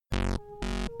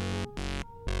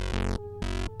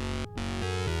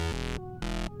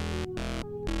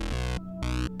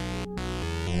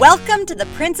Welcome to the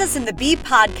Princess and the Bee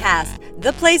podcast,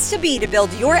 the place to be to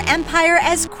build your empire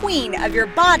as queen of your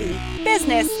body,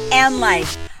 business, and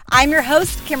life. I'm your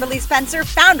host, Kimberly Spencer,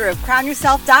 founder of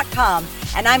CrownYourself.com,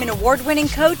 and I'm an award-winning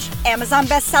coach, Amazon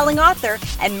best-selling author,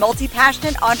 and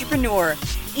multi-passionate entrepreneur.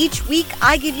 Each week,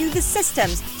 I give you the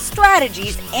systems,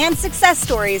 strategies, and success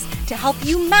stories to help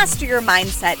you master your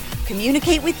mindset,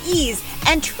 communicate with ease,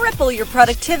 and triple your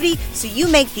productivity so you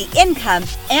make the income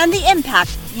and the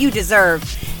impact you deserve.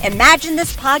 Imagine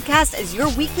this podcast as your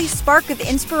weekly spark of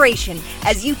inspiration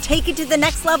as you take it to the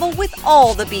next level with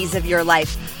all the bees of your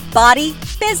life. Body,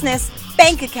 business,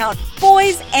 bank account,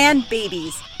 boys, and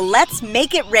babies. Let's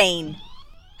make it rain.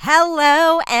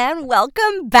 Hello and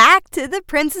welcome back to the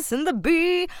Princess and the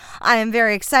Bee. I am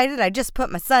very excited. I just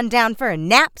put my son down for a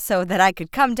nap so that I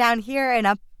could come down here in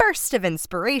a burst of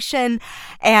inspiration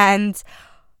and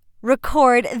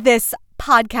record this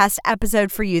podcast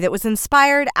episode for you that was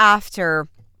inspired after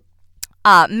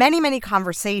many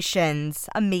conversations,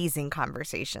 amazing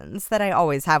conversations that I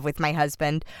always have with my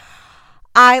husband.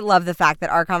 I love the fact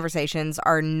that our conversations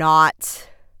are not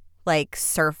like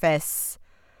surface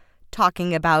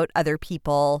talking about other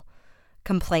people,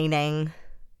 complaining.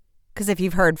 Because if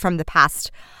you've heard from the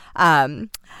past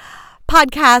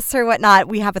podcasts or whatnot,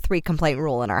 we have a 3-complaint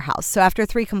rule in our house. So after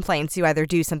 3 complaints, you either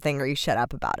do something or you shut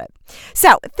up about it.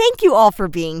 So thank you all for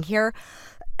being here.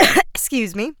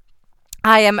 Excuse me.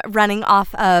 I am running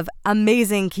off of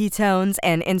amazing ketones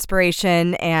and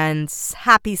inspiration and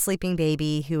happy sleeping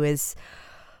baby who is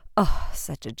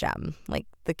such a gem, like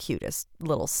the cutest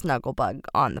little snuggle bug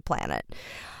on the planet.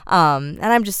 And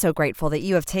I'm just so grateful that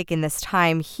you have taken this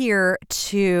time here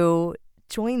to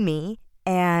join me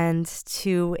and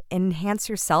to enhance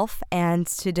yourself and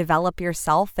to develop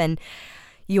yourself and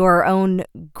your own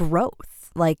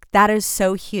growth. Like, that is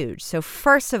so huge. So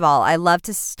first of all, I love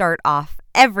to start off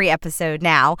every episode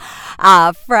now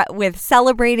with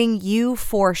celebrating you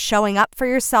for showing up for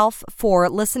yourself, for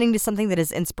listening to something that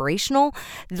is inspirational,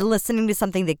 listening to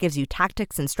something that gives you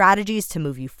tactics and strategies to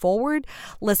move you forward,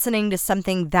 listening to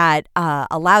something that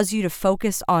allows you to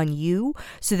focus on you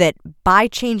so that by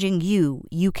changing you,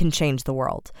 you can change the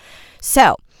world.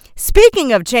 So,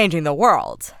 speaking of changing the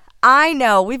world, I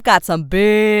know we've got some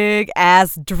big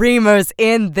ass dreamers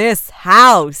in this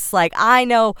house. Like, I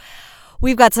know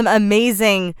we've got some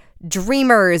amazing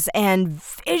dreamers and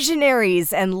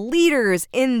visionaries and leaders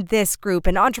in this group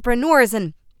and entrepreneurs.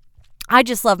 And I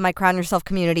just love my Crown Yourself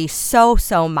community so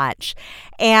much.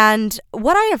 And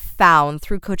what I have found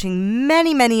through coaching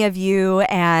many of you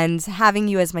and having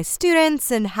you as my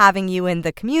students and having you in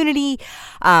the community,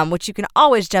 which you can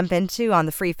always jump into on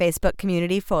the free Facebook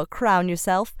community for Crown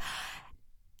Yourself,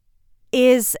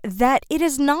 is that it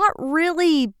is not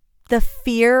really the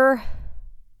fear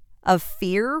of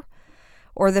fear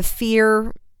or the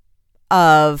fear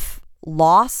of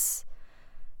loss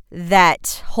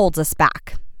that holds us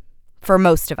back. For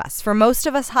most of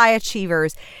us high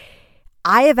achievers,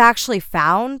 I have actually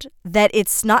found that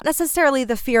it's not necessarily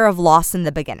the fear of loss in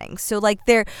the beginning. So like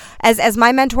as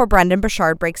my mentor Brendon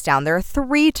Burchard breaks down, there are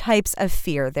 3 types of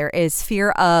fear. There is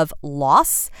fear of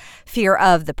loss, fear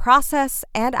of the process,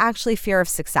 and actually fear of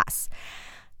success.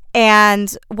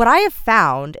 And what I have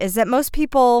found is that most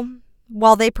people,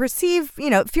 while they perceive,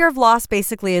 fear of loss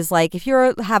basically is like if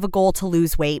you have a goal to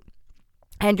lose weight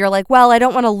and you're like, well, I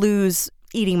don't want to lose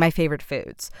eating my favorite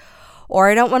foods, or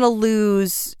I don't want to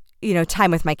lose,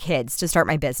 time with my kids to start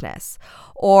my business,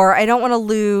 or I don't want to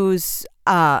lose,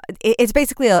 it's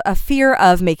basically a fear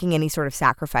of making any sort of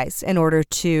sacrifice in order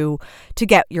to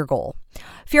get your goal.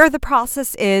 Fear of the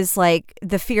process is like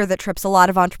the fear that trips a lot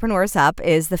of entrepreneurs up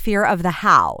is the fear of the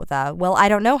how. I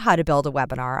don't know how to build a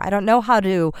webinar. I don't know how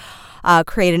to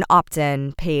create an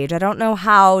opt-in page. I don't know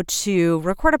how to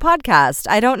record a podcast.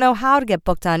 I don't know how to get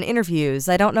booked on interviews.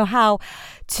 I don't know how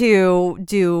to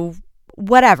do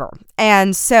whatever.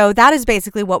 And so that is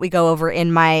basically what we go over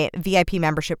in my VIP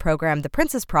membership program, the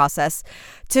Princess Process,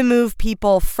 to move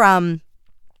people through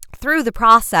the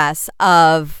process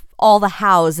of all the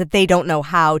hows that they don't know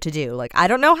how to do. Like, I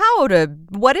don't know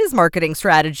what is marketing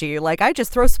strategy? Like, I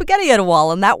just throw spaghetti at a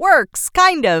wall and that works,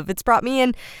 kind of. It's brought me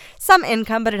in some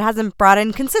income, but it hasn't brought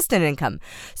in consistent income.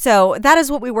 So that is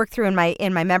what we work through in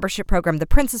my membership program, the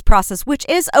Princess Process, which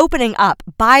is opening up,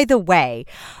 by the way.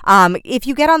 If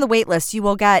you get on the wait list, you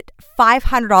will get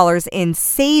 $500 in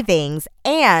savings,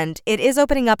 and it is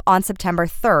opening up on September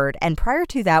 3rd. And prior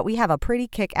to that, we have a pretty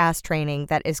kick-ass training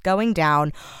that is going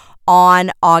down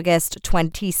on August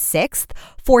 26th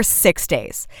for 6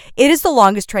 days. It is the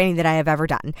longest training that I have ever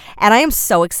done. And I am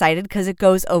so excited because it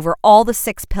goes over all the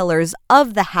 6 pillars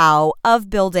of the how of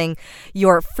building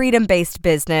your freedom-based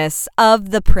business,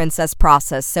 of the princess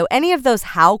process. So any of those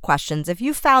how questions, if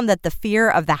you found that the fear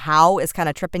of the how is kind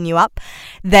of tripping you up,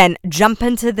 then jump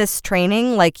into this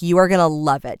training. Like, you are going to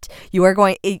love it. You are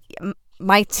going...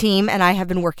 My team and I have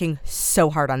been working so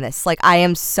hard on this. Like, I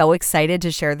am so excited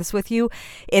to share this with you.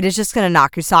 It is just going to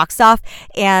knock your socks off.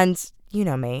 And you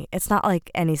know me, it's not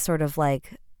like any sort of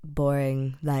like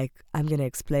boring, like, I'm going to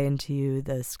explain to you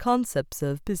the concepts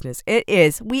of business. It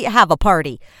is, we have a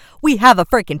party. We have a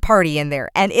freaking party in there,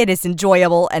 and it is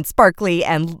enjoyable and sparkly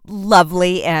and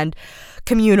lovely and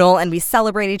communal, and we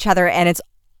celebrate each other, and it's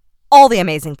all the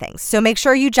amazing things. So make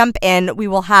sure you jump in. We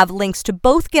will have links to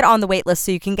both get on the waitlist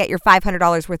so you can get your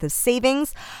 $500 worth of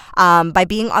savings by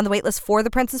being on the waitlist for the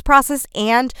Princess Process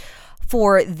and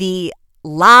for the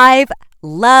live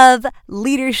love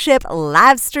leadership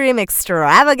live stream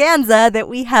extravaganza that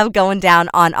we have going down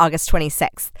on August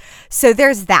 26th. So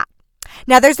there's that.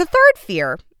 Now there's a third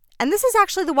fear, and this is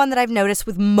actually the one that I've noticed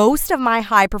with most of my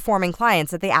high performing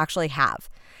clients that they actually have.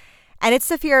 And it's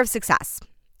the fear of success.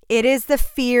 It is the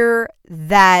fear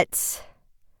that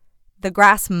the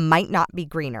grass might not be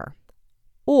greener.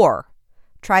 Or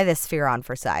try this fear on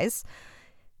for size.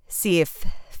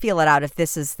 Feel it out if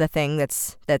this is the thing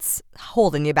that's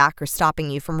holding you back or stopping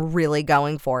you from really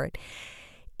going for it.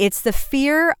 It's the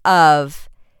fear of,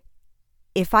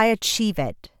 if I achieve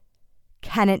it,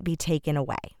 can it be taken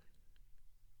away?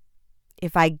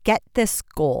 If I get this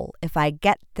goal, if I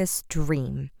get this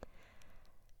dream,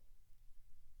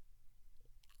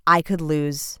 I could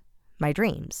lose my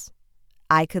dreams.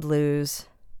 I could lose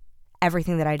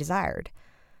everything that I desired.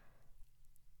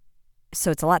 So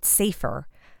it's a lot safer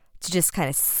to just kind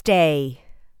of stay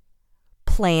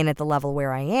playing at the level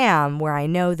where I am, where I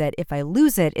know that if I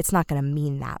lose it, it's not going to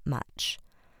mean that much.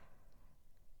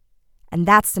 And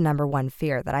that's the number one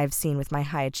fear that I've seen with my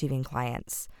high achieving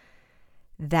clients,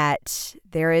 that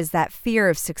there is that fear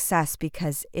of success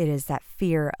because it is that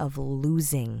fear of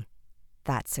losing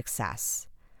that success.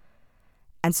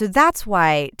 And so that's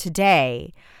why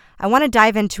today I want to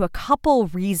dive into a couple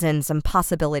reasons and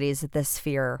possibilities that this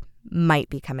fear might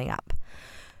be coming up.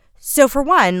 So for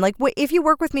one, like if you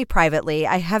work with me privately,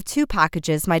 I have 2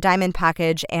 packages, my diamond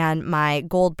package and my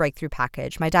gold breakthrough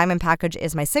package. My diamond package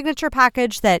is my signature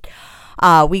package that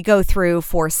we go through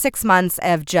for 6 months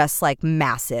of just like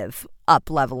massive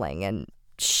up leveling and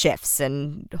shifts,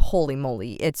 and holy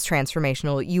moly, it's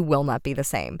transformational. You will not be the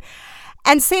same.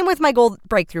 And same with my gold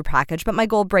breakthrough package, but my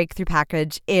gold breakthrough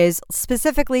package is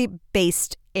specifically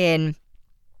based in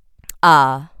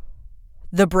the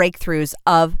breakthroughs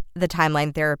of the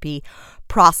timeline therapy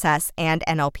process and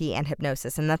NLP and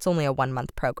hypnosis, and that's only a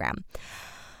 1-month program.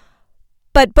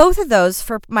 But both of those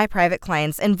for my private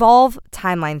clients involve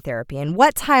timeline therapy. And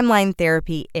what timeline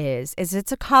therapy is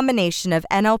it's a combination of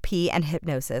NLP and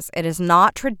hypnosis. It is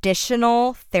not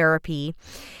traditional therapy.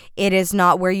 It is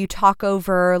not where you talk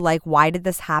over, like, why did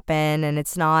this happen? And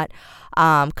it's not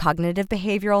cognitive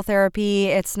behavioral therapy.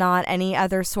 It's not any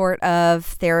other sort of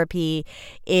therapy.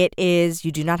 It is,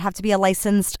 you do not have to be a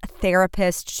licensed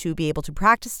therapist to be able to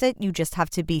practice it. You just have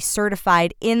to be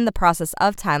certified in the process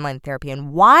of timeline therapy.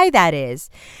 And why that is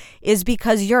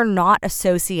because you're not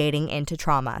associating into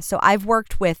trauma. So I've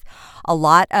worked with a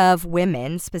lot of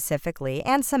women specifically,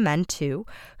 and some men too,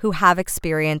 who have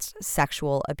experienced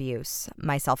sexual abuse,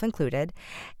 myself included,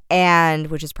 and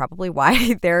which is probably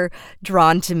why they're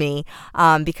drawn to me,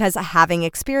 because having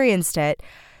experienced it,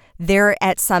 they're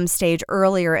at some stage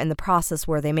earlier in the process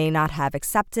where they may not have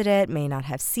accepted it, may not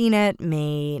have seen it,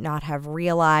 may not have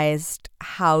realized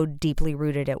how deeply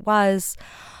rooted it was.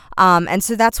 And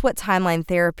so that's what timeline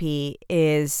therapy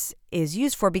is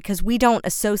used for, because we don't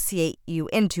associate you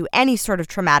into any sort of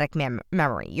traumatic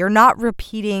memory. You're not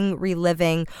repeating,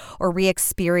 reliving, or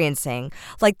re-experiencing.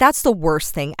 Like, that's the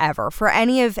worst thing ever for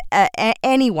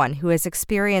anyone who has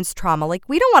experienced trauma. Like,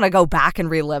 we don't want to go back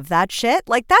and relive that shit.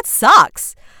 Like, that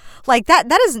sucks. Like, that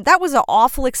was an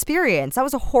awful experience. That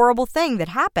was a horrible thing that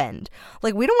happened.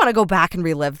 Like, we don't want to go back and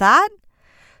relive that.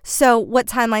 So what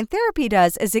timeline therapy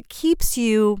does is it keeps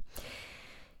you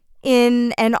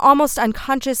in an almost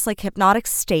unconscious, like, hypnotic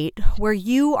state where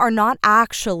you are not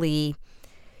actually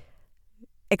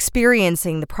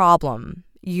experiencing the problem.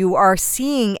 You are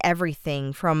seeing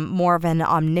everything from more of an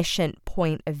omniscient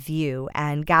point of view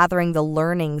and gathering the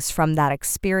learnings from that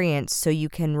experience so you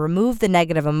can remove the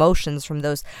negative emotions from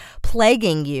those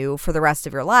plaguing you for the rest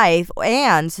of your life,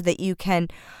 and so that you can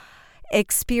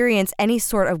experience any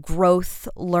sort of growth,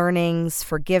 learnings,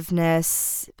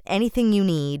 forgiveness, anything you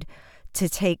need to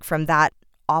take from that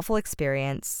awful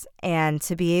experience and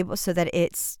to be able so that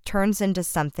it turns into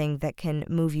something that can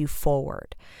move you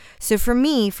forward. So for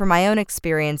me, for my own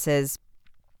experiences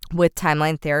with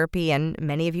timeline therapy, and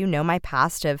many of you know my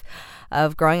past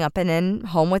of growing up in a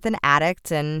home with an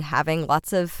addict and having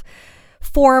lots of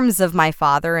forms of my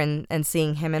father and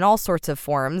seeing him in all sorts of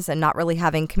forms and not really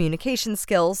having communication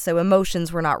skills, so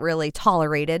emotions were not really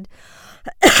tolerated,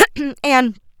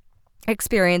 and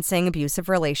experiencing abusive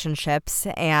relationships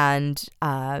and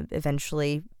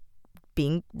eventually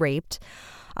being raped.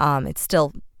 It's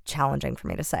still challenging for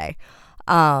me to say.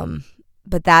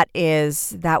 But that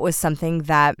was something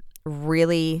that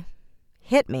really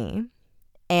hit me,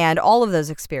 and all of those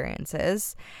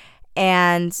experiences.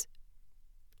 And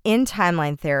in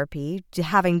timeline therapy,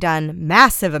 having done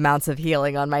massive amounts of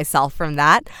healing on myself from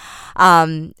that,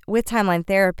 with timeline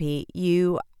therapy,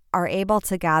 you are able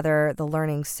to gather the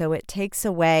learnings. So it takes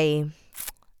away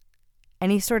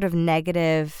any sort of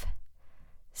negative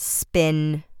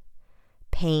spin,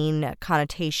 pain,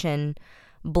 connotation,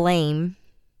 blame,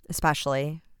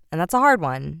 especially. And that's a hard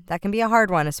one. That can be a hard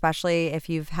one, especially if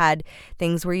you've had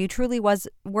things where you truly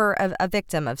were a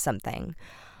victim of something.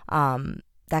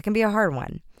 That can be a hard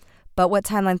one. But what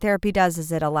timeline therapy does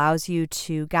is it allows you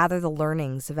to gather the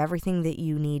learnings of everything that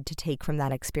you need to take from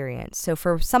that experience. So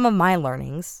for some of my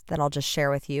learnings that I'll just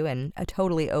share with you in a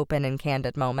totally open and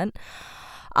candid moment,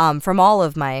 from all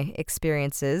of my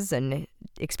experiences and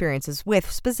experiences with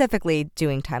specifically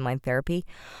doing timeline therapy,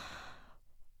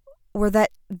 were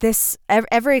that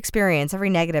every experience, every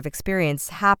negative experience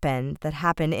that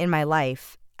happened in my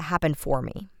life happened for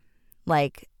me.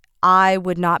 Like, I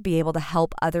would not be able to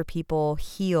help other people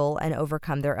heal and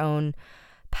overcome their own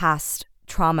past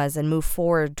traumas and move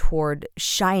forward toward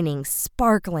shining,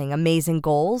 sparkling, amazing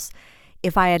goals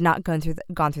if I had not gone through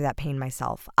that pain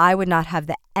myself. I would not have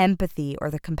the empathy or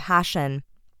the compassion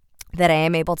that I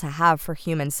am able to have for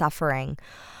human suffering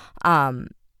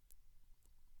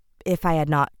if I had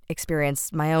not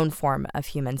experienced my own form of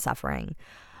human suffering.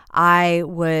 I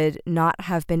would not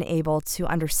have been able to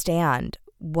understand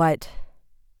what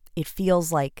it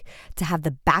feels like to have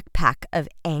the backpack of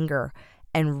anger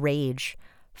and rage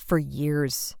for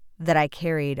years that I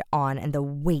carried on, and the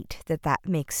weight that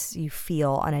makes you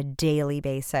feel on a daily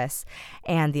basis,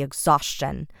 and the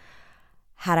exhaustion.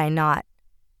 Had I not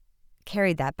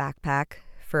carried that backpack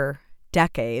for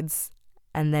decades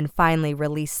and then finally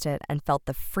released it and felt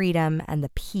the freedom and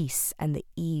the peace and the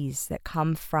ease that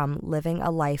come from living a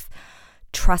life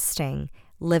trusting,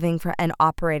 living for and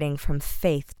operating from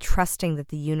faith, trusting that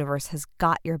the universe has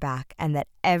got your back and that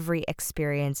every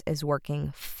experience is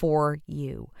working for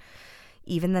you,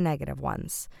 even the negative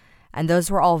ones. And those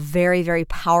were all very, very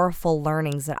powerful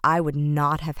learnings that I would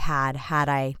not have had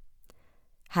I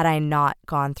not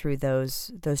gone through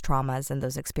those traumas and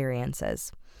those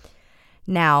experiences.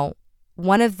 Now,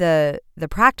 one of the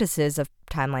practices of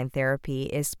timeline therapy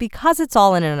is, because it's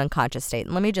all in an unconscious state.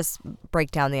 And let me just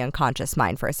break down the unconscious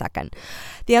mind for a second.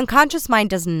 The unconscious mind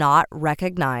does not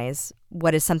recognize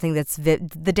what is something that's the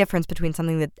difference between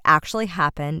something that actually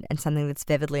happened and something that's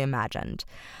vividly imagined.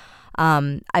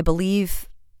 I believe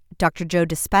Dr. Joe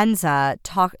Dispenza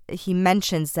he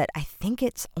mentions that I think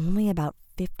it's only about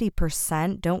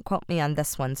 50%. Don't quote me on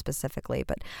this one specifically,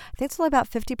 but I think it's only about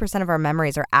 50% of our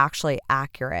memories are actually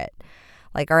accurate.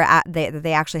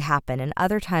 They actually happen. And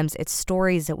other times it's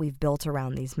stories that we've built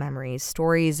around these memories,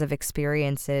 stories of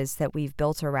experiences that we've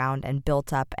built around and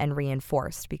built up and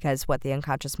reinforced. Because what the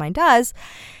unconscious mind does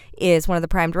is, one of the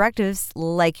prime directives,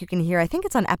 like you can hear, I think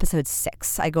it's on episode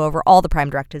 6. I go over all the prime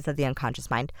directives of the unconscious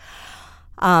mind.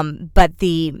 But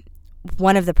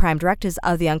one of the prime directives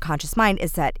of the unconscious mind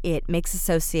is that it makes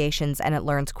associations and it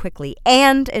learns quickly,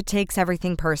 and it takes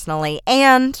everything personally,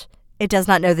 and it does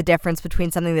not know the difference between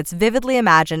something that's vividly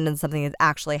imagined and something that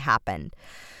actually happened.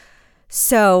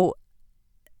 So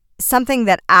sometimes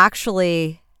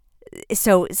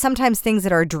things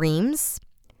that are dreams,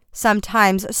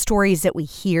 sometimes stories that we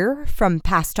hear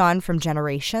passed on from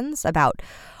generations about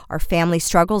our family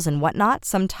struggles and whatnot,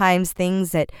 sometimes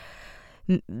things that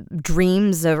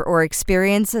dreams or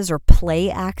experiences or play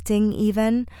acting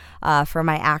even, for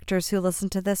my actors who listen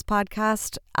to this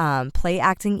podcast, play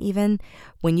acting even,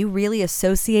 when you really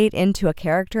associate into a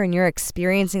character and you're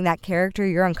experiencing that character,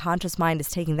 your unconscious mind is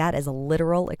taking that as a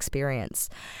literal experience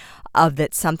of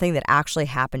that something that actually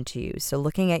happened to you. So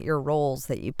looking at your roles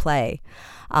that you play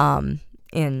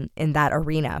in that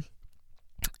arena.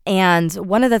 And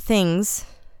one of the things,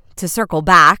 to circle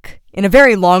back in a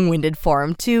very long-winded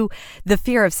form to the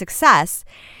fear of success,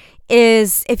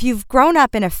 is if you've grown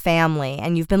up in a family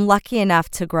and you've been lucky enough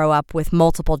to grow up with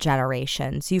multiple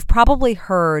generations, you've probably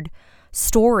heard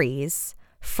stories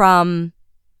from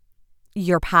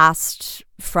your past,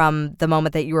 from the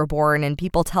moment that you were born, and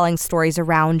people telling stories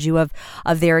around you of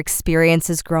their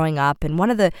experiences growing up. And one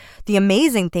of the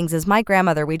amazing things is my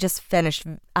grandmother, we just finished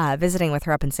visiting with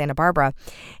her up in Santa Barbara,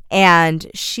 and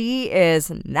she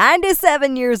is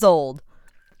 97 years old.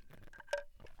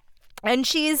 And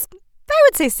she's, I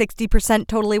would say, 60%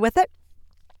 totally with it.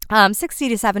 60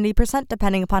 to 70%,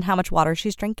 depending upon how much water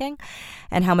she's drinking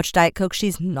and how much Diet Coke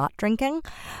she's not drinking.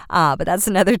 But that's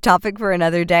another topic for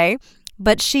another day.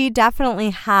 But she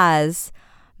definitely has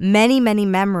many, many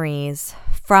memories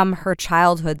from her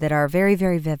childhood that are very,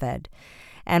 very vivid.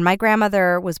 And my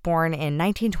grandmother was born in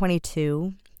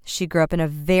 1922. She grew up in a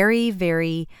very,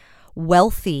 very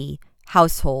wealthy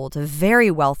household, a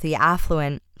very wealthy,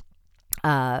 affluent.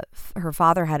 Her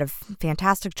father had a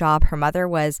fantastic job. Her mother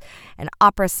was an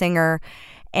opera singer.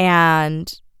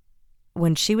 And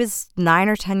when she was 9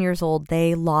 or 10 years old,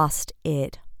 they lost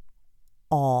it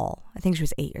all. I think she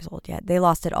was 8 years old yet. They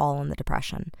lost it all in the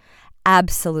Depression.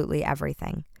 Absolutely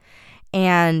everything.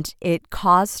 And it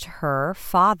caused her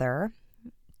father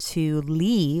to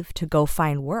leave to go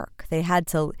find work. He had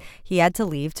to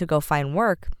leave to go find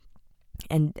work.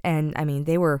 And I mean,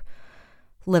 they were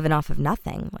living off of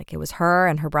nothing. Like, it was her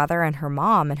and her brother and her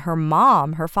mom. And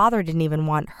her father didn't even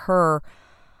want her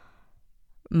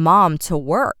mom to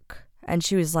work. And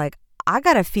she was like, I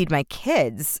gotta feed my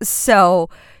kids. So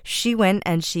she went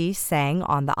and she sang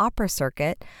on the opera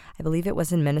circuit. I believe it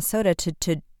was in Minnesota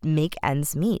to make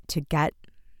ends meet, to get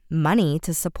money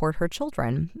to support her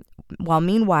children. While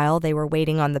meanwhile, they were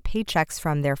waiting on the paychecks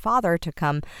from their father to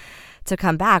come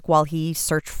back while he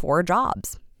searched for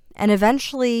jobs. And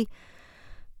eventually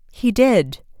he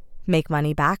did make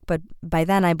money back, but by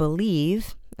then I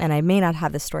believe, and I may not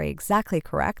have the story exactly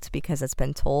correct because it's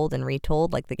been told and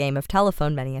retold like the game of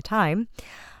telephone many a time,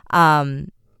 that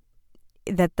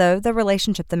the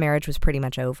relationship, the marriage was pretty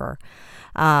much over.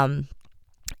 And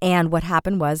what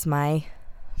happened was my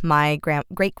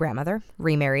great-grandmother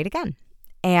remarried again.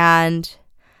 And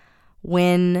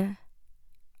when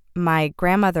my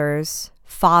grandmother's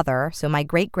father, so my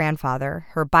great-grandfather,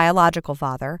 her biological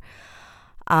father,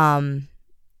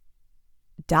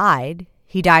 died.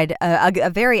 He died a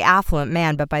very affluent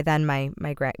man, but by then my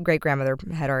great-grandmother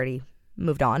had already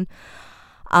moved on.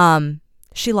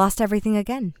 She lost everything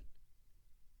again.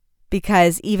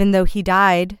 Because even though he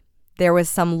died, there was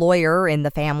some lawyer in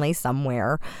the family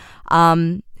somewhere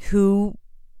who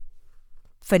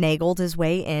finagled his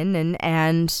way in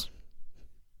and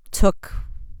took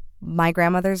my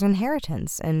grandmother's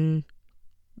inheritance and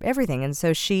everything. And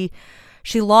so she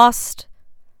lost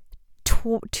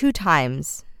two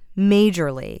times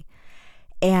majorly.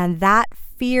 And that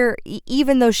fear,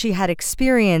 even though she had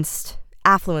experienced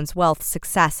affluence, wealth,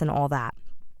 success, and all that.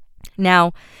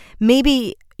 Now,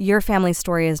 maybe your family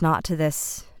story is not to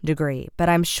this degree, but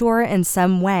I'm sure in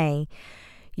some way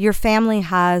your family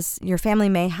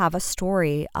may have a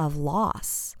story of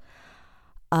loss,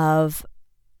 and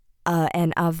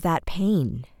of that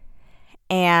pain.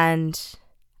 And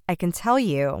I can tell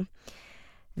you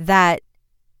that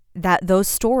those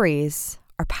stories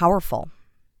are powerful.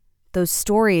 Those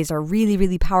stories are really,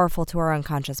 really powerful to our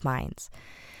unconscious minds.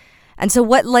 And so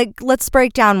let's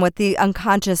break down what the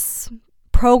unconscious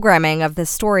programming of this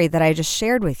story that I just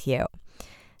shared with you.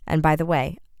 And by the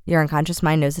way, your unconscious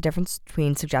mind knows the difference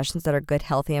between suggestions that are good,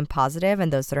 healthy, and positive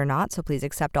and those that are not. So please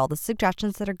accept all the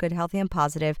suggestions that are good, healthy, and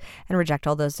positive and reject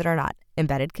all those that are not.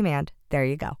 Embedded command. There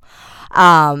you go.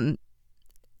 And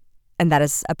that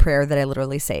is a prayer that I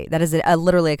literally say. That is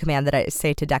literally a command that I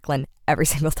say to Declan every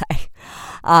single day.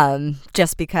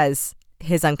 Just because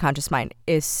his unconscious mind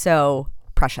is so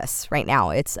precious right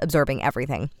now. It's absorbing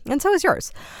everything. And so is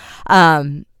yours.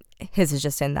 His is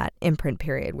just in that imprint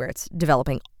period where it's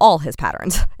developing all his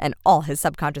patterns and all his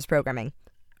subconscious programming.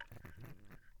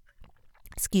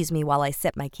 Excuse me while I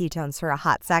sip my ketones for a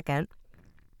hot second.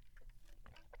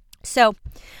 So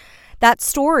that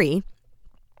story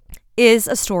is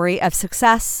a story of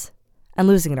success and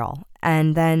losing it all,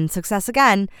 and then success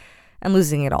again and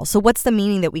losing it all. So what's the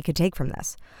meaning that we could take from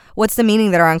this? What's the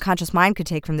meaning that our unconscious mind could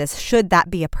take from this? Should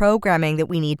that be a programming that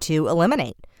we need to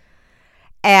eliminate?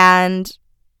 And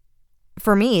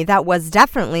for me, that was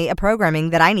definitely a programming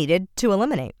that I needed to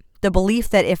eliminate. The belief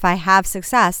that if I have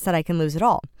success, that I can lose it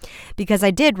all. Because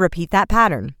I did repeat that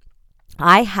pattern.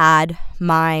 I had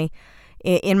my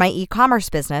in my e-commerce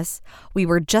business. We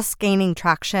were just gaining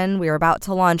traction. We were about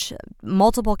to launch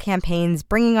multiple campaigns,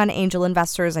 bringing on angel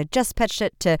investors. I just pitched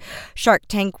it to Shark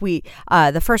Tank.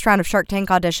 The first round of Shark Tank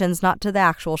auditions, not to the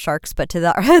actual sharks, but to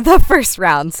the first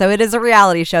round. So it is a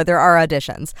reality show. There are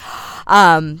auditions.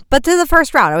 But to the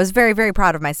first round, I was very, very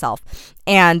proud of myself.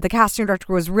 And the casting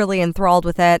director was really enthralled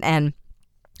with it and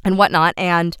whatnot.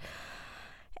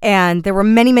 And there were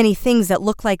many, many things that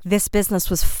looked like this business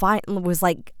was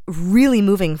like really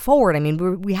moving forward. I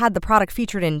mean, we had the product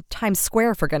featured in Times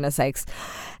Square, for goodness sakes.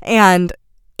 And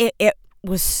it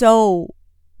was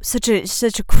such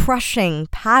a crushing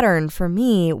pattern for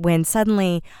me when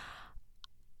suddenly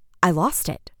I lost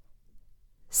it.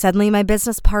 Suddenly my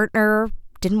business partner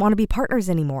didn't want to be partners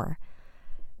anymore.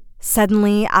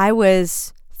 Suddenly it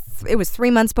was 3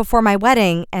 months before my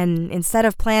wedding, and instead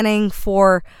of planning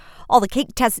for all the cake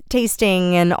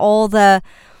tasting and all the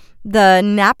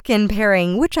napkin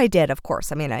pairing, which I did, of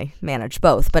course. I mean, I managed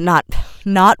both, but not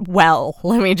well.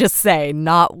 Let me just say,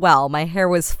 not well. My hair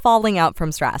was falling out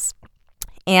from stress.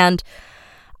 And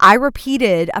I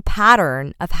repeated a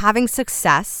pattern of having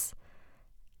success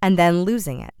and then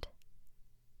losing it.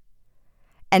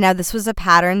 And now this was a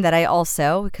pattern that I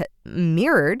also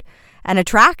mirrored and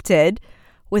attracted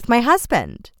with my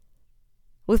husband,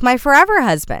 with my forever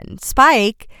husband,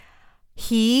 Spike.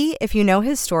 He, if you know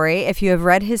his story, if you have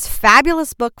read his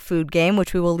fabulous book, Food Game,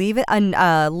 which we will leave it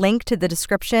a link to the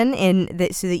description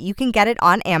so that you can get it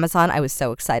on Amazon. I was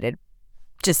so excited.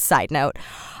 Just side note,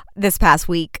 this past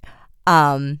week,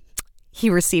 he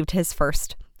received his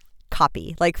first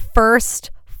copy, like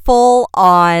first full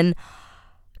on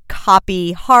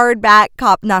copy, hardback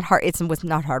it was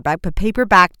not hardback, but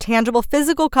paperback, tangible,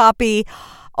 physical copy.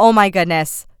 Oh my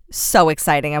goodness. So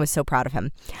exciting. I was so proud of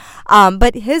him.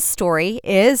 But his story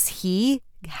is he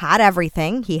had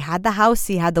everything. He had the house,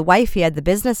 he had the wife, he had the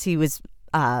business. He was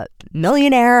a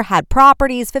millionaire, had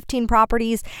properties, 15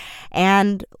 properties,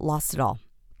 and lost it all.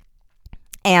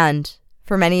 And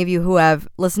for many of you who have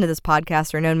listened to this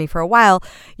podcast or known me for a while,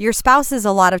 your spouse is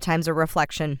a lot of times a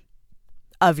reflection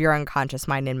of your unconscious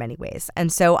mind in many ways.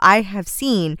 And so I have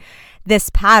seen this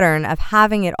pattern of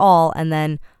having it all and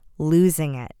then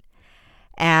losing it.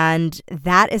 And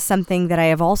that is something that I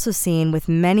have also seen with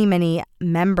many, many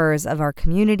members of our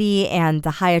community and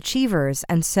the high achievers.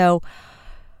 And so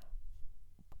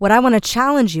what I want to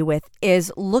challenge you with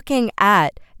is looking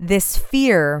at this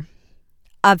fear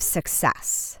of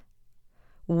success.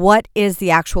 What is the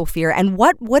actual fear, and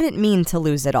what would it mean to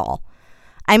lose it all?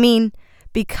 I mean,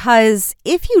 because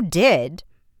if you did,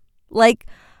 like,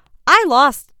 I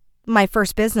lost my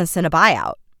first business in a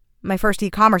buyout, my first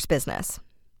e-commerce business.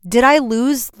 Did I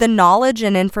lose the knowledge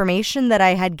and information that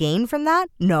I had gained from that?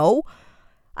 No.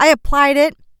 I applied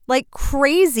it like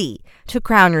crazy to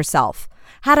Crown Yourself.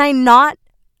 Had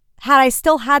I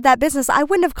still had that business, I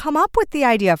wouldn't have come up with the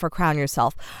idea for Crown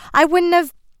Yourself. I wouldn't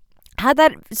have had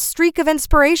that streak of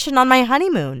inspiration on my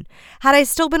honeymoon. Had I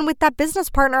still been with that business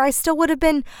partner, I still would have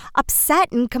been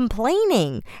upset and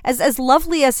complaining. As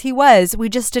lovely as he was, we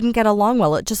just didn't get along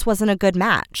well. It just wasn't a good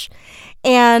match.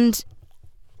 And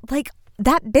like,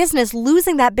 that business,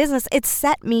 losing that business, it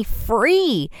set me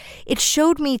free. It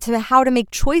showed me how to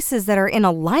make choices that are in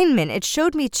alignment. It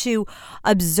showed me to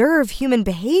observe human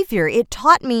behavior. It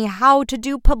taught me how to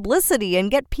do publicity and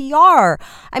get PR.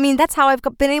 I mean, that's how I've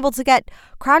been able to get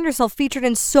Crown Yourself featured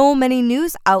in so many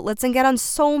news outlets and get on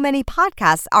so many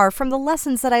podcasts, are from the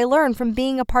lessons that I learned from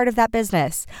being a part of that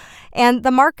business and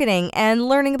the marketing and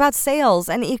learning about sales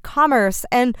and e-commerce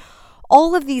and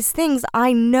all of these things.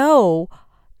 I know,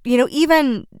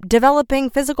 even developing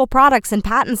physical products and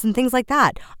patents and things like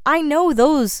that. I know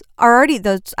those already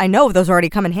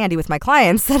come in handy with my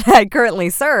clients that I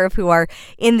currently serve who are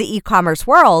in the e-commerce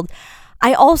world.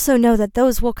 I also know that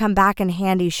those will come back in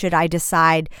handy should I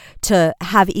decide to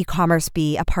have e-commerce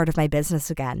be a part of my business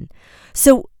again.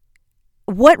 So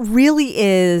what really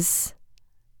is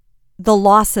the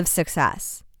loss of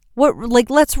success?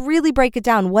 Let's really break it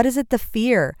down. What is it, the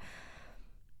fear?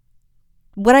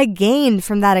 What I gained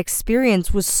from that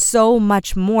experience was so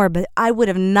much more, but I would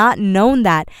have not known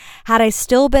that had I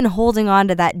still been holding on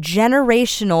to that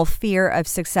generational fear of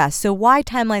success. So why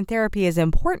timeline therapy is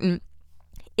important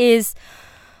is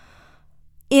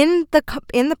in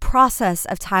the process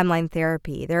of timeline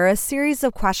therapy, there are a series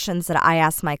of questions that I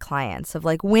ask my clients of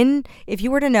like, if you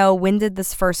were to know, when did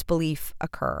this first belief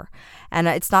occur? And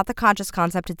it's not the conscious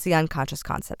concept, it's the unconscious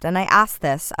concept. And I ask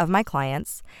this of my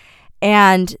clients,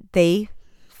 and they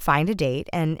find a date,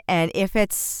 and if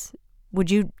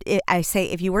I say,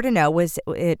 if you were to know, was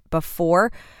it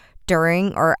before,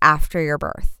 during, or after your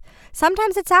birth?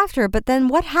 Sometimes it's after, but then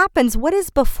what happens? What is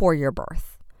before your birth?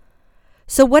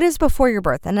 So what is before your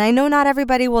birth? And I know not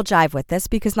everybody will jive with this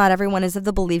because not everyone is of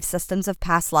the belief systems of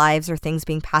past lives or things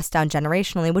being passed down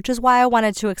generationally, which is why I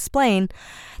wanted to explain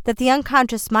that the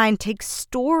unconscious mind takes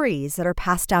stories that are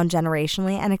passed down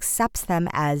generationally and accepts them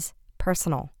as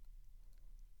personal.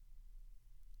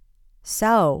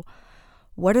 So,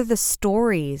 what are the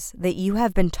stories that you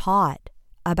have been taught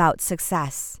about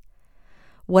success?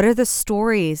 What are the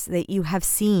stories that you have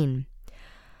seen?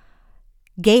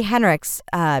 Gay Hendricks,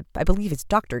 I believe it's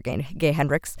Dr. Gay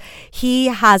Hendricks, he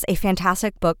has a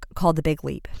fantastic book called The Big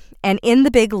Leap. And in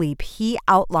The Big Leap, he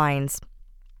outlines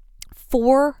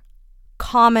 4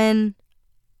 common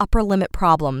upper limit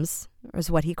problems,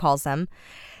 is what he calls them,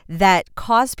 that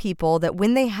cause people that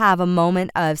when they have a moment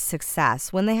of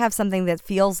success, when they have something that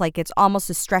feels like it's almost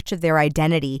a stretch of their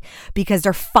identity because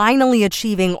they're finally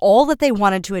achieving all that they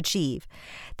wanted to achieve,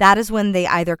 that is when they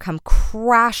either come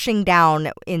crashing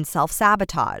down in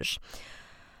self-sabotage,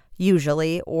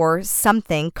 usually, or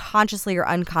something consciously or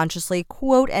unconsciously,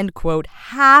 quote unquote,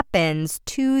 happens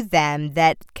to them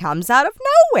that comes out of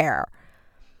nowhere.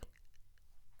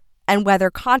 And whether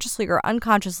consciously or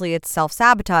unconsciously it's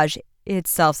self-sabotage,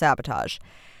 it's self-sabotage.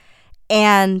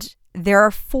 And there are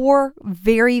 4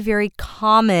 very, very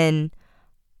common,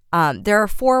 there are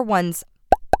 4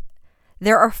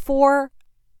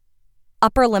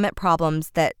 upper limit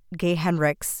problems that Gay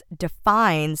Hendricks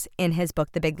defines in his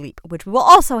book, The Big Leap, which we will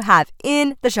also have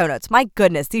in the show notes. My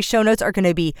goodness, these show notes are going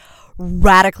to be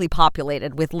radically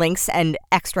populated with links and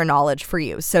extra knowledge for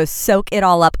you. So soak it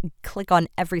all up. Click on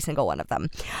every single one of them.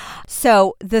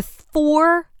 So the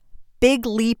 4 Big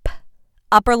Leap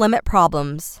upper limit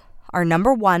problems are: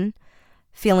 number 1,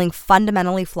 feeling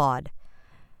fundamentally flawed.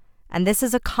 And this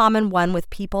is a common one with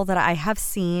people that I have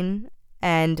seen,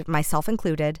 and myself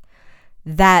included,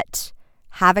 that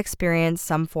have experienced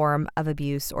some form of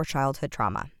abuse or childhood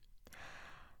trauma.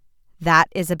 That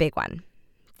is a big one.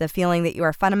 The feeling that you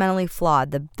are fundamentally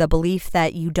flawed, the belief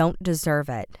that you don't deserve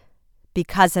it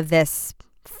because of this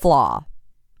flaw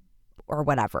or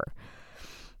whatever.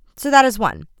 So that is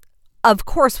one. Of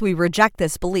course, we reject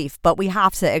this belief, but we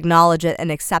have to acknowledge it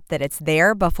and accept that it's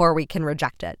there before we can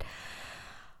reject it.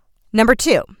 Number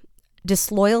 2,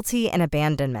 disloyalty and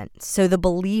abandonment. So the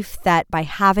belief that by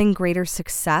having greater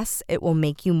success, it will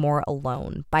make you more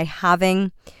alone. By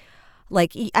having,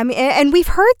 and we've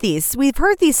heard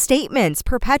these statements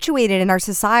perpetuated in our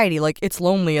society, like it's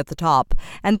lonely at the top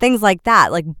and things like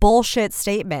that, like bullshit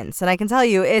statements. And I can tell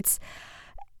you, it's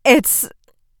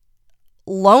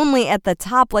lonely at the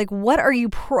top. Like, what are you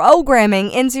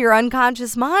programming into your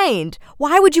unconscious mind?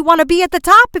 Why would you want to be at the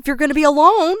top if you're going to be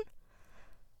alone?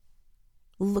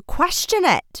 Question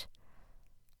it.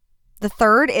 The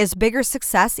 3rd is bigger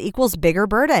success equals bigger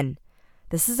burden.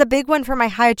 This is a big one for my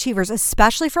high achievers,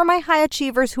 especially for my high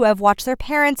achievers who have watched their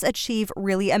parents achieve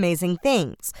really amazing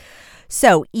things.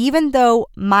 So even though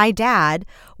my dad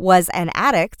was an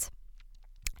addict,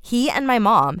 he and my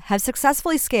mom have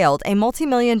successfully scaled a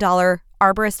multi-million-dollar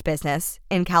arborist business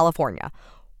in California.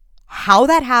 How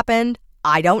that happened,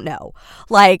 I don't know.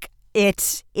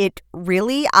 It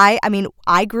really,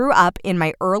 I grew up in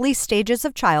my early stages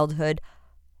of childhood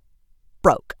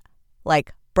broke.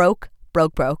 Broke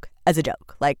as a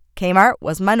joke. Kmart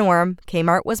was my norm.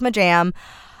 Kmart was my jam.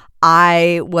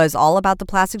 I was all about the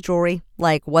plastic jewelry.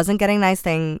 Wasn't getting nice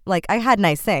things. I had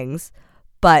nice things,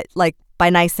 but by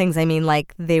nice things, I mean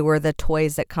they were the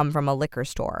toys that come from a liquor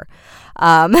store.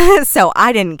 So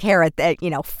I didn't care at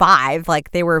 5.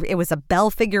 It was a Belle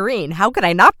figurine. How could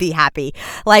I not be happy?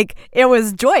 It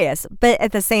was joyous. But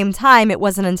at the same time, it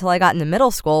wasn't until I got into middle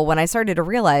school when I started to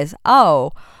realize, oh,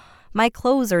 my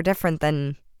clothes are different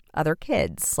than other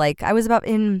kids. I was about I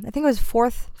think it was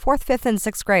fourth, 5th, and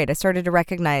 6th grade. I started to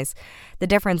recognize the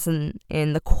difference in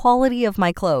the quality of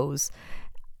my clothes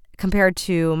compared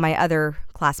to my other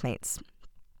classmates.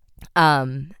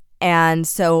 And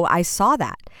so I saw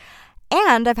that.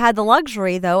 And I've had the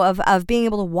luxury, though, of being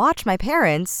able to watch my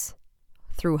parents,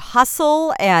 through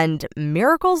hustle and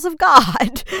miracles of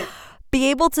God, be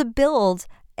able to build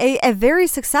a very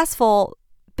successful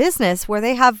business where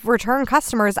they have return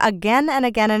customers again and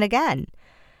again and again.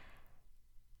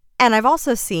 And I've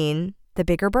also seen the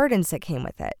bigger burdens that came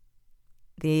with it.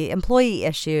 The employee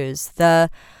issues,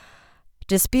 the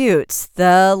disputes,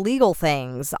 the legal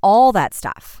things, all that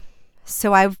stuff.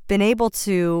 So I've been able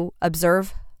to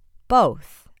observe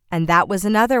both. And that was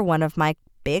another one of my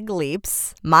big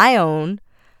leaps, my own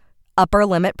upper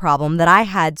limit problem that I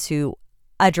had to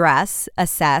address,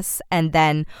 assess, and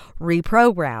then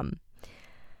reprogram.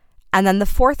 And then the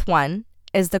 4th one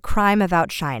is the crime of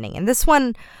outshining. And this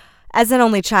one, As an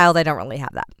only child, I don't really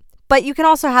have that. But you can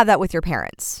also have that with your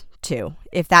parents too.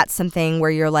 If that's something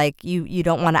where you're like, you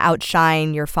don't want to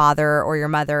outshine your father or your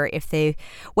mother,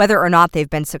 whether or not they've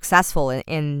been successful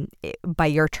in by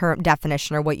your term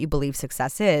definition or what you believe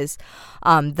success is,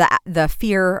 the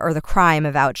fear or the crime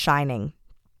of outshining.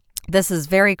 This is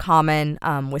very common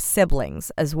with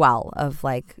siblings as well, of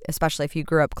like, especially if you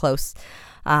grew up close,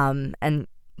 and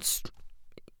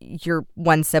your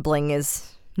one sibling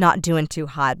is not doing too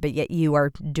hot, but yet you are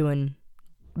doing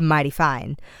mighty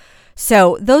fine.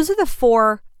 So those are the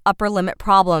 4 upper limit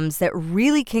problems that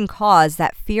really can cause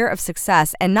that fear of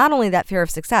success. And not only that fear of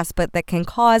success, but that can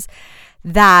cause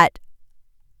that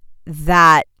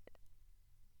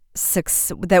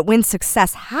when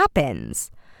success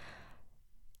happens,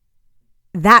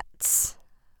 that's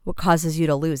what causes you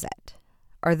to lose it.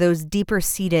 Are those deeper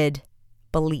seated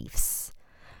beliefs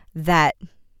that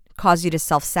cause you to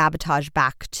self-sabotage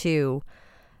back to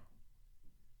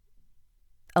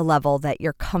a level that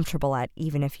you're comfortable at,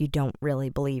 even if you don't really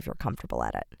believe you're comfortable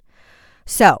at it.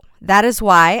 So that is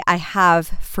why I have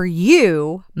for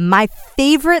you my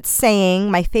favorite saying,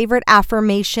 my favorite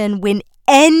affirmation when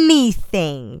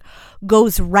anything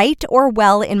goes right or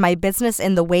well in my business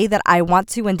in the way that I want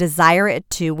to and desire it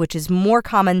to, which is more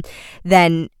common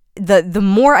than the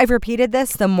more I've repeated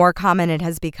this, the more common it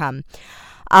has become.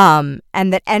 And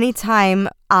that anytime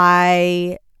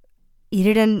I eat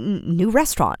at a new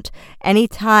restaurant,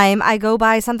 anytime I go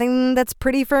buy something that's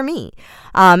pretty for me,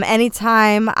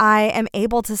 anytime I am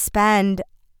able to spend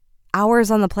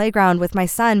hours on the playground with my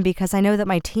son because I know that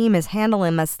my team is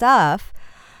handling my stuff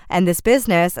and this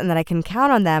business and that I can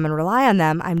count on them and rely on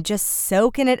them, I'm just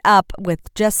soaking it up with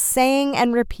just saying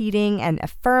and repeating and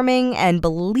affirming and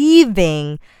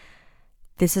believing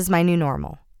this is my new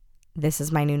normal. This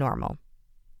is my new normal.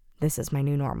 This is my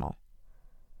new normal.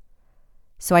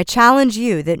 So I challenge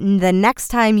you that the next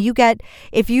time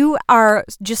if you are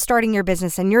just starting your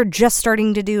business and you're just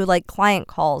starting to do like client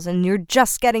calls and you're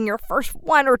just getting your first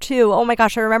 1 or 2, oh my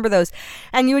gosh, I remember those.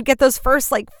 And you would get those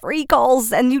first like free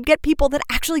calls and you'd get people that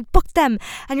actually booked them.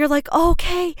 And you're like,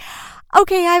 okay,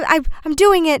 I'm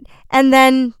doing it. And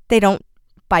then they don't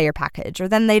buy your package, or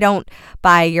then they don't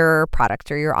buy your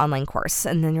product or your online course.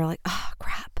 And then you're like, oh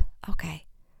crap. Okay,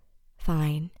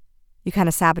 fine. You kind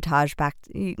of sabotage back,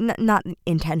 not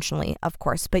intentionally, of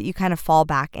course, but you kind of fall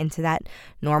back into that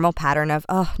normal pattern of,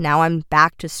 oh, now I'm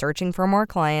back to searching for more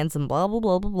clients and blah, blah,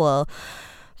 blah, blah, blah.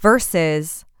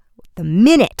 Versus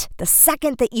the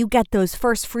second that you get those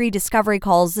first free discovery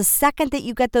calls, the second that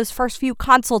you get those first few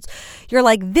consults, you're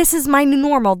like, this is my new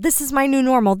normal. This is my new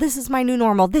normal. This is my new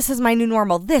normal. This is my new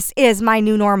normal. This is my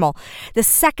new normal. The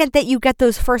second that you get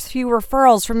those first few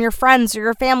referrals from your friends or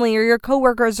your family or your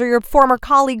coworkers or your former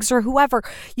colleagues or whoever,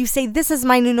 you say, this is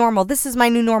my new normal. This is my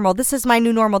new normal. This is my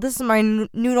new normal. This is my new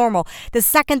normal. The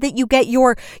second that you get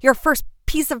your first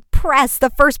piece of press,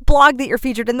 the first blog that you're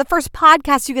featured in, the first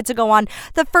podcast you get to go on,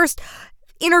 the first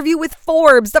interview with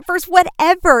Forbes, the first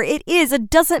whatever it is, it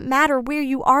doesn't matter where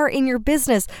you are in your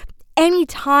business.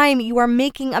 Anytime you are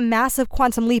making a massive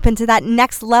quantum leap into that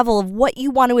next level of what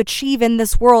you want to achieve in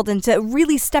this world and to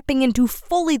really stepping into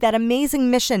fully that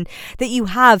amazing mission that you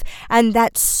have and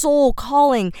that soul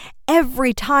calling,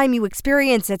 every time you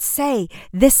experience it, say,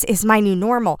 this is my new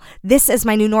normal. This is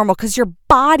my new normal, because your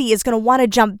body is going to want to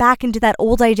jump back into that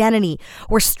old identity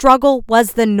where struggle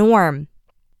was the norm.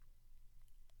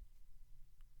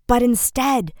 But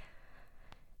instead,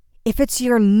 if it's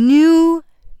your new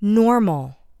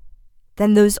normal,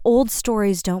 then those old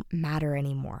stories don't matter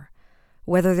anymore.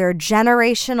 Whether they're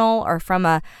generational or from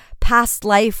a past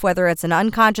life, whether it's an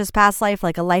unconscious past life,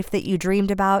 like a life that you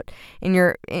dreamed about in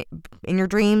your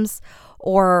dreams,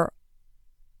 or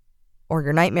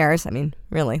your nightmares. I mean,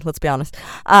 really, let's be honest.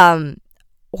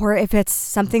 Or if it's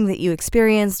something that you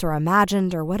experienced or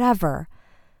imagined or whatever.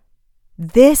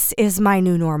 This is my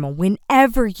new normal.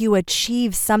 Whenever you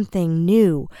achieve something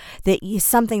new,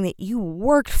 something that you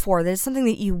worked for, that is something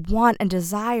that you want and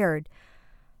desired,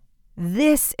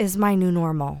 this is my new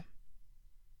normal.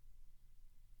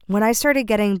 When I started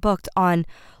getting booked on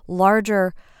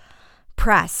larger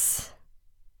press,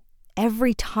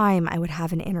 every time I would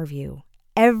have an interview,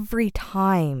 every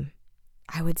time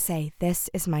I would say, this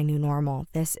is my new normal.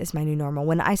 This is my new normal.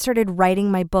 When I started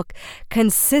writing my book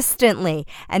consistently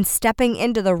and stepping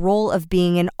into the role of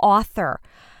being an author,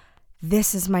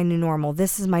 this is my new normal.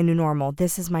 This is my new normal.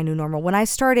 This is my new normal. When I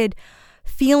started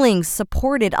feeling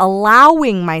supported,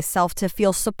 allowing myself to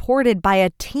feel supported by a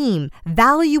team,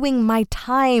 valuing my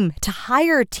time to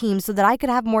hire a team so that I could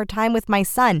have more time with my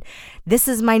son, this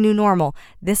is my new normal.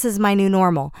 This is my new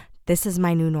normal. This is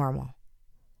my new normal.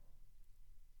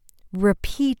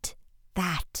 Repeat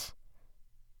that.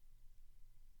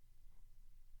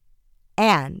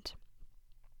 And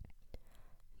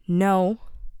know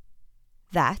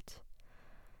that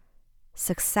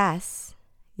success,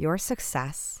 your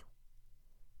success,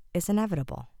 is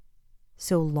inevitable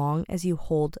so long as you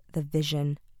hold the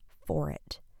vision for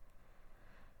it.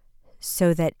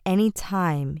 So that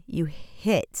anytime you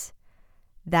hit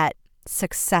that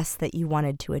success that you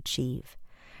wanted to achieve,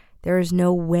 there is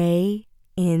no way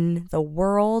in the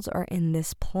world or in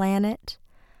this planet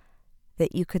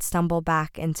that you could stumble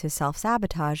back into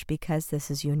self-sabotage, because this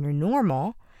is your new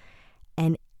normal,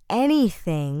 and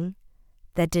anything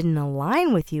that didn't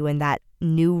align with you in that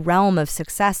new realm of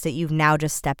success that you've now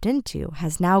just stepped into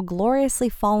has now gloriously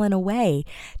fallen away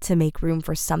to make room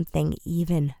for something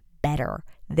even better,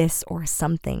 this or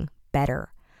something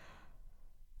better.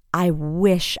 I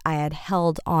wish I had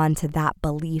held on to that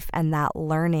belief and that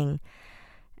learning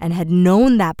and had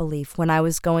known that belief when I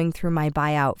was going through my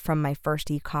buyout from my first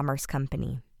e-commerce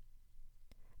company.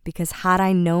 Because had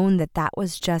I known that that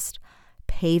was just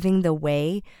paving the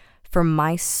way for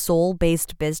my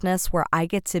soul-based business where I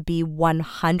get to be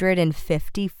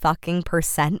 150 fucking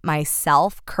 %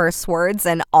 myself, curse words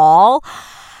and all,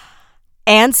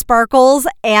 and sparkles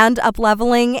and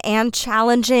up-leveling and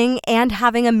challenging and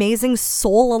having amazing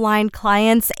soul-aligned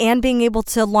clients and being able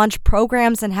to launch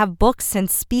programs and have books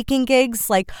and speaking gigs,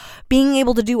 like being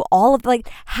able to do all of, like,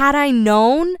 had I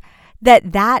known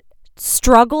that that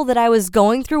struggle that I was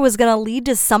going through was going to lead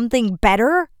to something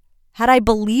better, had I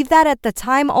believed that at the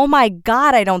time, oh my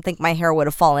God, I don't think my hair would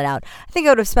have fallen out. I think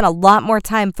I would have spent a lot more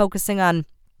time focusing on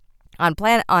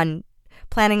planning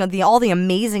all the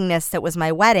amazingness that was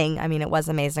my wedding. I mean, it was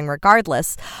amazing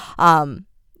regardless.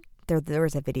 There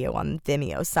was a video on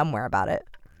Vimeo somewhere about it.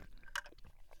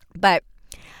 But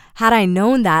had I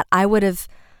known that, I would have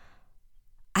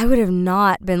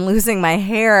not been losing my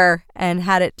hair and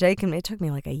had it taken. It took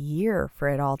me like a year for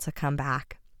it all to come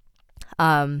back.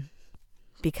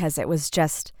 Because it was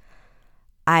just,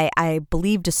 I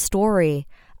believed a story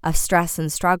of stress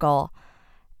and struggle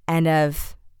and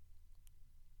of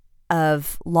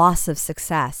loss of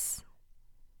success.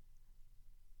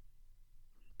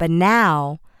 But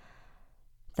now,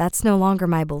 that's no longer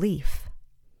my belief.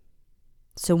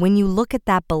 So when you look at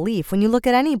that belief, when you look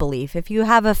at any belief, if you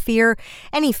have a fear,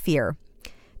 any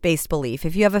fear-based belief,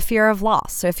 if you have a fear of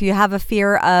loss, if you have a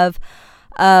fear of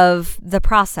the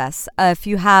process, if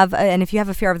you have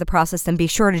a fear of the process, then be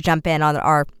sure to jump in on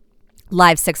our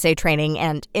live 6-day training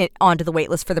and onto the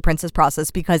waitlist for the Princess Process,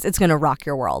 because it's going to rock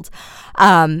your world.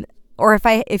 Or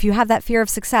if you have that fear of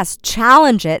success,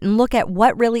 challenge it and look at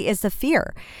what really is the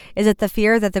fear. Is it the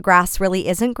fear that the grass really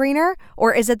isn't greener?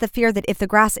 Or is it the fear that if the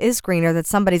grass is greener, that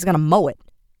somebody's going to mow it?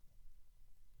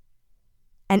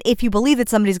 And if you believe that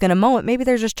somebody's going to mow it, maybe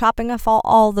they're just chopping off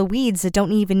all the weeds that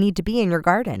don't even need to be in your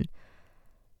garden.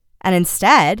 And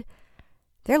instead,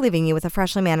 they're leaving you with a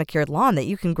freshly manicured lawn that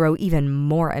you can grow even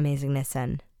more amazingness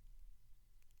in.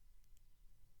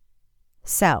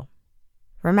 So,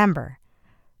 remember,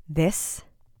 this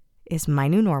is my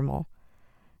new normal,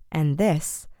 and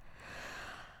this,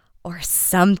 or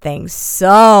something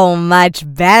so much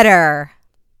better.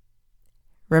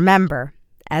 Remember,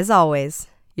 as always,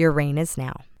 your reign is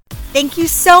now. Thank you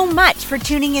so much for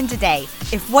tuning in today.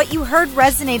 If what you heard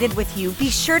resonated with you, be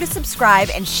sure to subscribe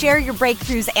and share your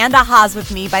breakthroughs and ahas with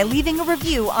me by leaving a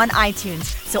review on iTunes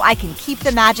so I can keep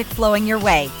the magic flowing your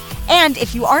way. And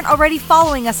if you aren't already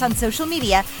following us on social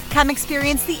media, come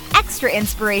experience the extra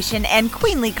inspiration and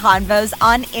queenly convos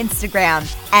on Instagram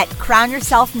at Crown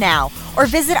Yourself Now, or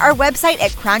visit our website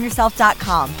at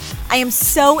crownyourself.com. I am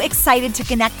so excited to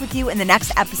connect with you in the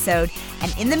next episode.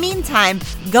 And in the meantime,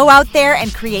 go out there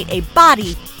and create a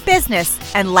body, business,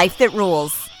 and life that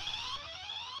rules.